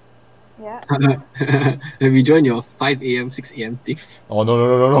 Yeah. Have you joined your 5 a.m., 6 a.m. thing? Oh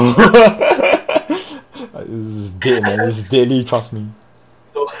no. This is dead, man. This is deadly. Trust me.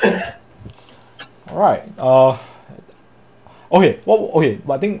 So, All right. Okay. Well, okay.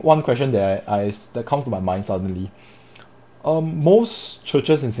 But I think one question that comes to my mind suddenly. Most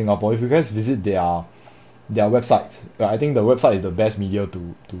churches in Singapore, if you guys visit their websites, I think the website is the best media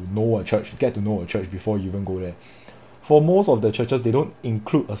to know a church, get to know a church before you even go there. For most of the churches, they don't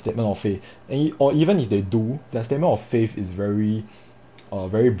include a statement of faith, or even if they do, their statement of faith is very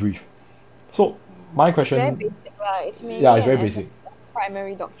brief. So my It's very question, basic lah. It's yeah, mainly it's an very emphasis basic. on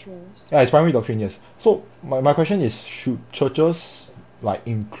primary doctrines. Yeah, it's primary doctrine, yes. So my question is, should churches like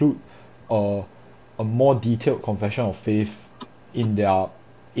include a a more detailed confession of faith in their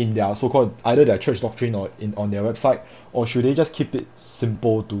so-called either their church doctrine or in on their website, or should they just keep it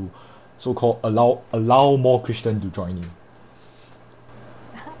simple to so-called allow more Christians to join in?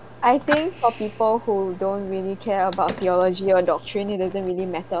 I think for people who don't really care about theology or doctrine, it doesn't really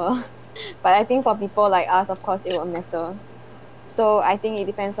matter. But I think for people like us, of course, it will matter. So I think it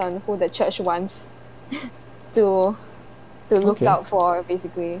depends on who the church wants to look Okay, out for,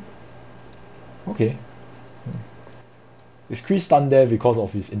 basically. okay. Is Chris stunned there because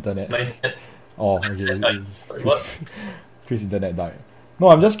of his internet? my internet, Oh, okay. sorry, what? Chris internet died. No,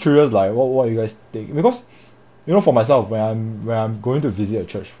 I'm just curious, like, what you guys think? Because, you know, for myself, when I'm going to visit a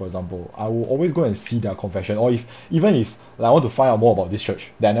church, for example, I will always go and see their confession, or even if like, I want to find out more about this church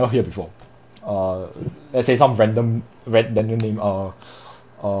that I never hear before. Uh, let's say some random name, uh,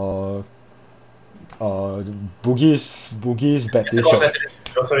 uh, Bugis Baptist Pentecost Church. Methodist.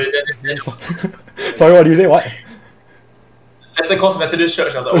 Oh, sorry, Sorry, what do you say? What? Pentecost Methodist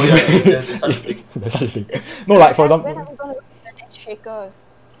Church. I was like, oh yeah, there's such a thing. There's such a thing. No, like for When are example, we going to look at the shakers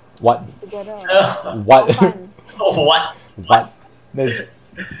what? together? What? For fun. Oh, what? What?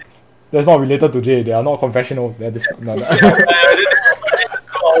 That's not related to Jay. They are not confessional. They're no.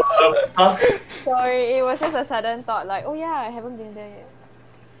 Us? Sorry, it was just a sudden thought, like, oh yeah, I haven't been there yet.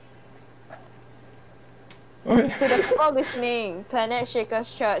 Okay. To the people listening, Planet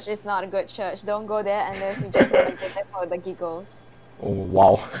Shakers Church is not a good church. Don't go there unless you just want to go there for the giggles. Oh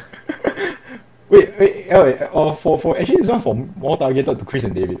wow. Wait. For actually this one for more targeted to Chris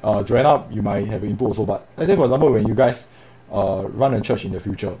and David. Joanna, you might have input also, but let's say for example when you guys run a church in the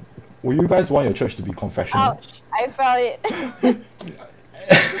future, will you guys want your church to be confessional? Ouch! I felt it.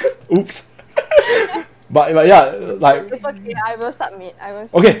 Oops. But yeah, like It's okay. I will submit.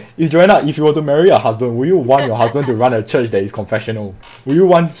 okay, if Joanna, if you were to marry a husband, will you want your husband to run a church that is confessional? Will you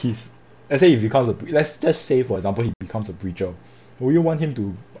want his, let's say if he becomes let's just say for example he becomes a preacher, will you want him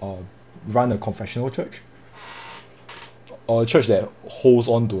to run a confessional church? Or a church that holds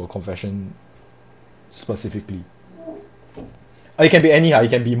on to a confession specifically? It can be any, it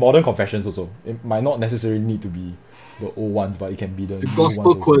can be modern confessions also. It might not necessarily need to be the old ones, but it can be the The new Gospel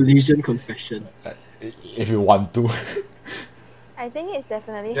ones also. Coalition Confession. If you want to. I think it's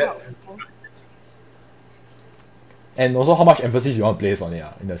definitely Yeah. helpful. And also how much emphasis you want to place on it,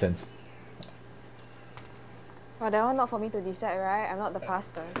 in a sense. Well, that one not for me to decide, right? I'm not the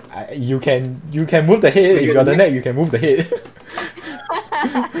pastor. You can move the head. If you're the neck, you can move the head.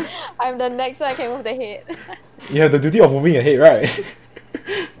 I'm the next, so I can move the head. You have the duty of moving your head, right?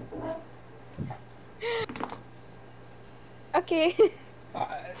 Okay.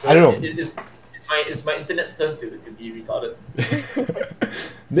 So I don't know. It's my internet's turn to be retarded.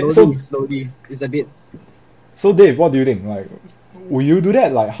 Slowly. It's a bit. So Dave, what do you think? Like, will you do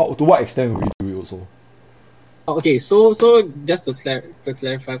that? Like, how to what extent will you do it also? Okay, so just to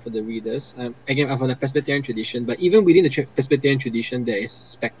clarify for the readers, again, I'm from the Presbyterian tradition, but even within the Presbyterian tradition, there is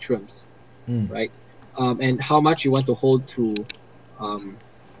spectrums, right? And how much you want to hold to, how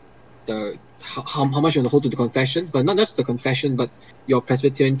much you want to hold to the confession, but not just the confession, but your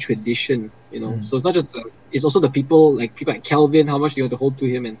Presbyterian tradition, you know. So it's not just it's also the people like Calvin, how much do you want to hold to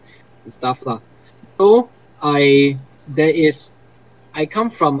him and stuff lah. So I come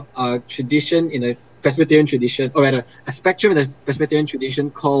from a tradition in a Presbyterian tradition, or rather a spectrum in the Presbyterian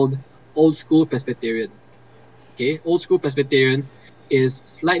tradition called Old School Presbyterian. Okay, Old School Presbyterian is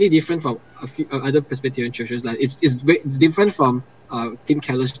slightly different from a few other Presbyterian churches. Like it's different from Tim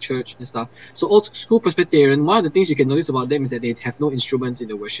Keller's church and stuff. So Old School Presbyterian, one of the things you can notice about them is that they have no instruments in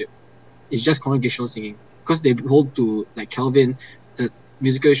the worship. It's just congregational singing, because they hold to like Calvin,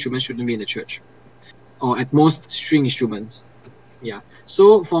 musical instruments shouldn't be in the church, or at most string instruments. Yeah.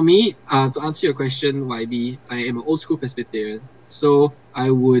 So for me, to answer your question, YB, I am an old school Presbyterian. So I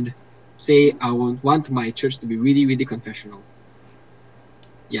would say I would want my church to be really, really confessional.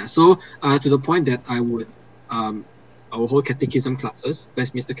 Yeah. So to the point that I will hold catechism classes,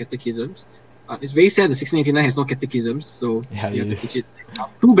 Westminster catechisms. It's very sad that 1689 has no catechisms, so Yeah, we have to it teach it.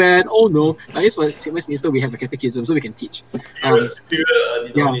 Too bad. Oh no. At least for Westminster we have a catechism, so we can teach. Superior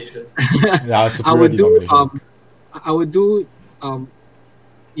denomination. Yeah, I superior would do denomination. I would do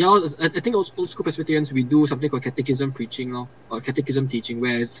yeah, I think old school Presbyterians we do something called catechism preaching or catechism teaching,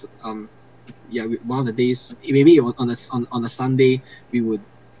 whereas one of the days maybe on a Sunday we would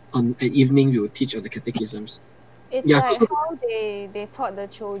on an evening we would teach on the catechisms. It's Yeah, like so- how they taught the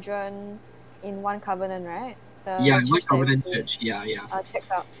children in One Covenant, right? The yeah, One church that Covenant we, Church. Yeah.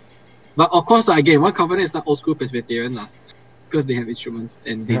 checked out. But of course, again, One Covenant is not old school Presbyterian because they have instruments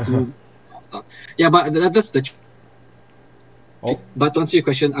and they do stuff. Yeah, but that's the. Oh. But to answer your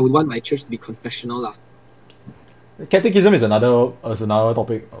question, I would want my church to be confessional lah. Catechism is another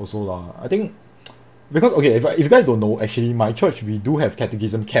topic also lah. I think because okay, if you guys don't know, actually my church we do have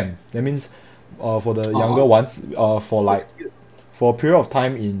catechism camp. That means for the younger ones for like for a period of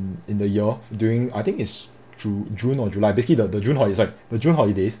time in the year during I think it's June or July, basically the June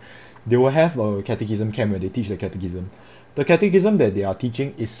holidays, they will have a catechism camp where they teach the catechism. The catechism that they are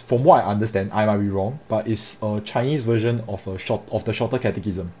teaching is, from what I understand, I might be wrong, but it's a Chinese version of the shorter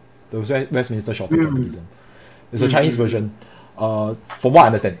catechism, the Westminster shorter catechism. It's a Chinese version. From what I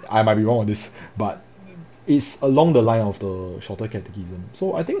understand, I might be wrong on this, but it's along the line of the shorter catechism.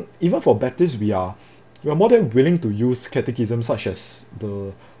 So I think even for Baptists, we are more than willing to use catechism such as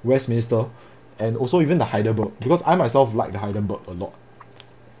the Westminster and also even the Heidelberg, because I myself like the Heidelberg a lot.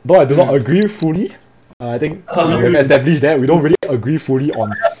 Though I do not agree fully, I think we have established that we don't really agree fully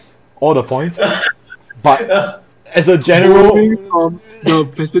on all the points, but as a general, Moving from the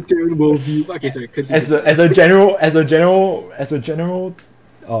Presbyterian worldview. Okay, sorry. Continue. as a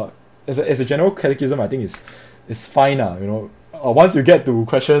general catechism, I think it's fine you know. Once you get to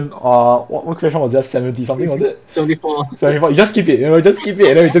question what question was that, 70 something was it? 74. 74. You just keep it, and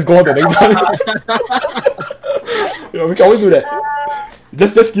then we just go on to the next one. We can always do that.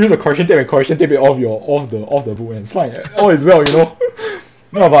 Just use a correction tape and correction tape it off the book, and it's fine. All is well, you know.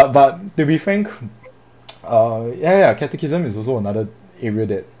 No, but to be frank, catechism is also another area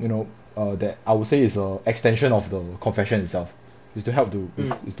that that I would say is an extension of the confession itself. Is to help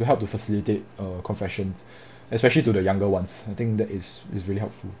to facilitate confessions, especially to the younger ones. I think that is really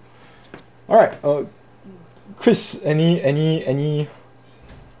helpful. All right, Chris, any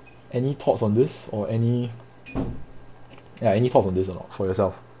thoughts on this or any thoughts on this or not for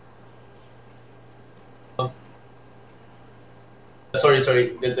yourself? Sorry.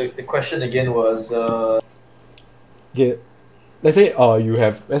 The question again was. Okay, let's say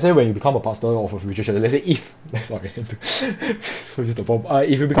when you become a pastor of a future church, let's say if if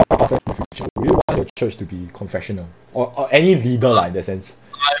you become a pastor of a future church, would you want your church to be confessional or any leader like in that sense?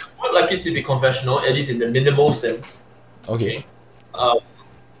 I would like it to be confessional, at least in the minimal sense. Okay. Well,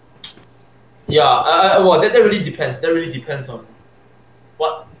 that really depends. That really depends on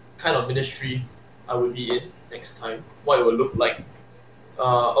what kind of ministry I will be in next time, what it will look like.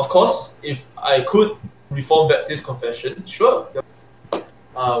 Of course, if I could Reformed Baptist confession, sure.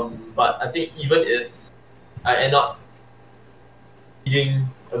 But I think even if I end up leading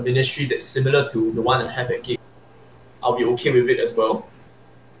a ministry that's similar to the one I have at Gateway, I'll be okay with it as well.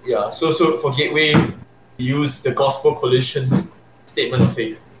 Yeah. So for Gateway, we use the Gospel Coalition's statement of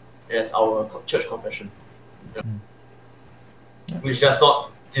faith as our church confession, which does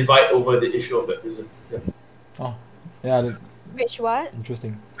not divide over the issue of baptism. Yeah. Oh, yeah. Which what?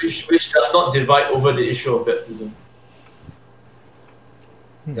 Interesting. Which does not divide over the issue of baptism.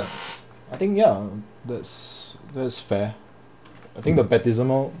 Yeah. I think that's fair. I think the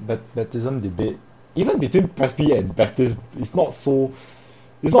baptism debate, even between Presby and Baptist, it's not to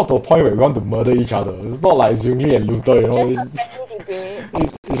a point where we want to murder each other. It's not like Zwingli and Luther, you know. Just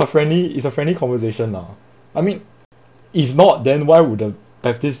a friendly debate. It's a friendly conversation now. I mean, if not, then why would the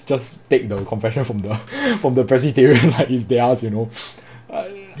Baptists just take the confession from the Presbyterian like it's theirs, you know?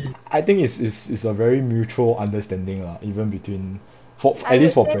 I think it's a very mutual understanding even between at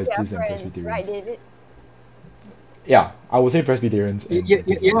least for Baptists and Presbyterians. Right, David? Yeah, I would say Presbyterians. And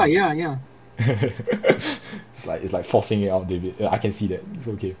Yeah. It's like forcing it out, David. I can see that. It's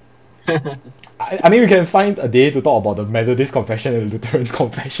okay. I mean, we can find a day to talk about the Methodist confession and Lutheran's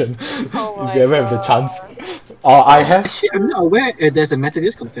confession Oh if you ever have the my chance. God. I have. Actually, I'm not aware there's a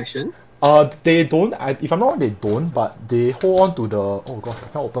Methodist confession. They don't. If I'm not wrong, they don't. But they hold on to the. Oh gosh, I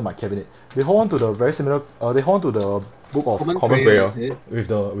can't open my cabinet. They hold on to the very similar. They hold on to the Book of Common Prayer is it?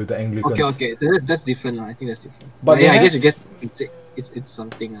 with the Anglicans. Okay. That's different. I think that's different. But they yeah, have- I guess it's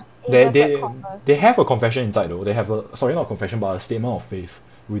something. They Inverted commas. they have a confession inside though. They have a sorry not a confession but a statement of faith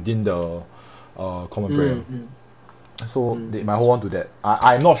within the Common Prayer. So they might hold on to that.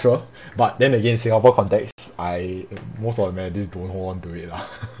 I'm not sure, but then again, Singapore context, most of the Methodists don't hold on to it lah.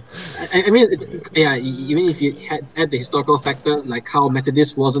 I mean, even if you add the historical factor, like how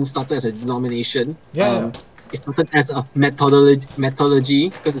Methodist wasn't started as a denomination. Yeah. It started as a methodology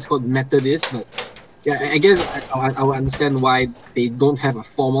because it's called Methodist. But yeah, I guess I would understand why they don't have a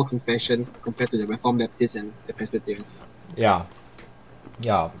formal confession compared to the Reformed Baptists and the Presbyterians. Yeah.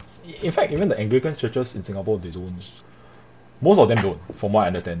 In fact, even the Anglican churches in Singapore, they don't. Most of them don't, from what I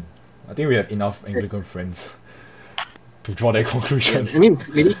understand. I think we have enough Anglican friends to draw that conclusion. I mean,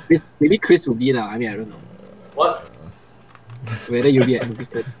 maybe Chris will be lah. I mean, I don't know What? whether you'll be an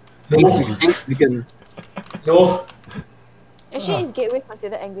Anglican. No. Anglican. No. Actually, is Gateway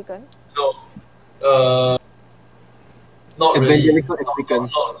considered Anglican? No. Not really. Evangelical Anglican.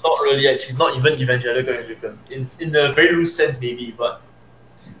 Not really actually. Not even evangelical Anglican. In a very loose sense maybe, but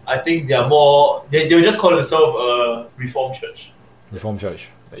I think they are more. They'll just call themselves a Reformed church. Reformed Church.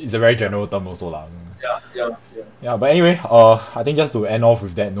 It's a very general term also lah. Yeah. Yeah, but anyway, I think just to end off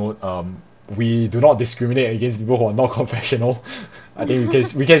with that note, we do not discriminate against people who are not confessional. I think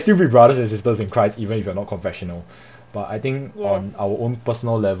we can still be brothers and sisters in Christ even if you're not confessional. But I think on Yes. our own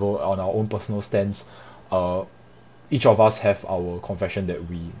personal level, on our own personal stance, each of us have our confession that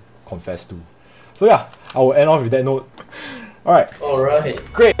we confess to. So yeah, I will end off with that note. Alright, Alright.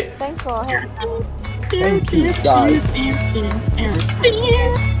 great. Thanks for having us. Thank you guys.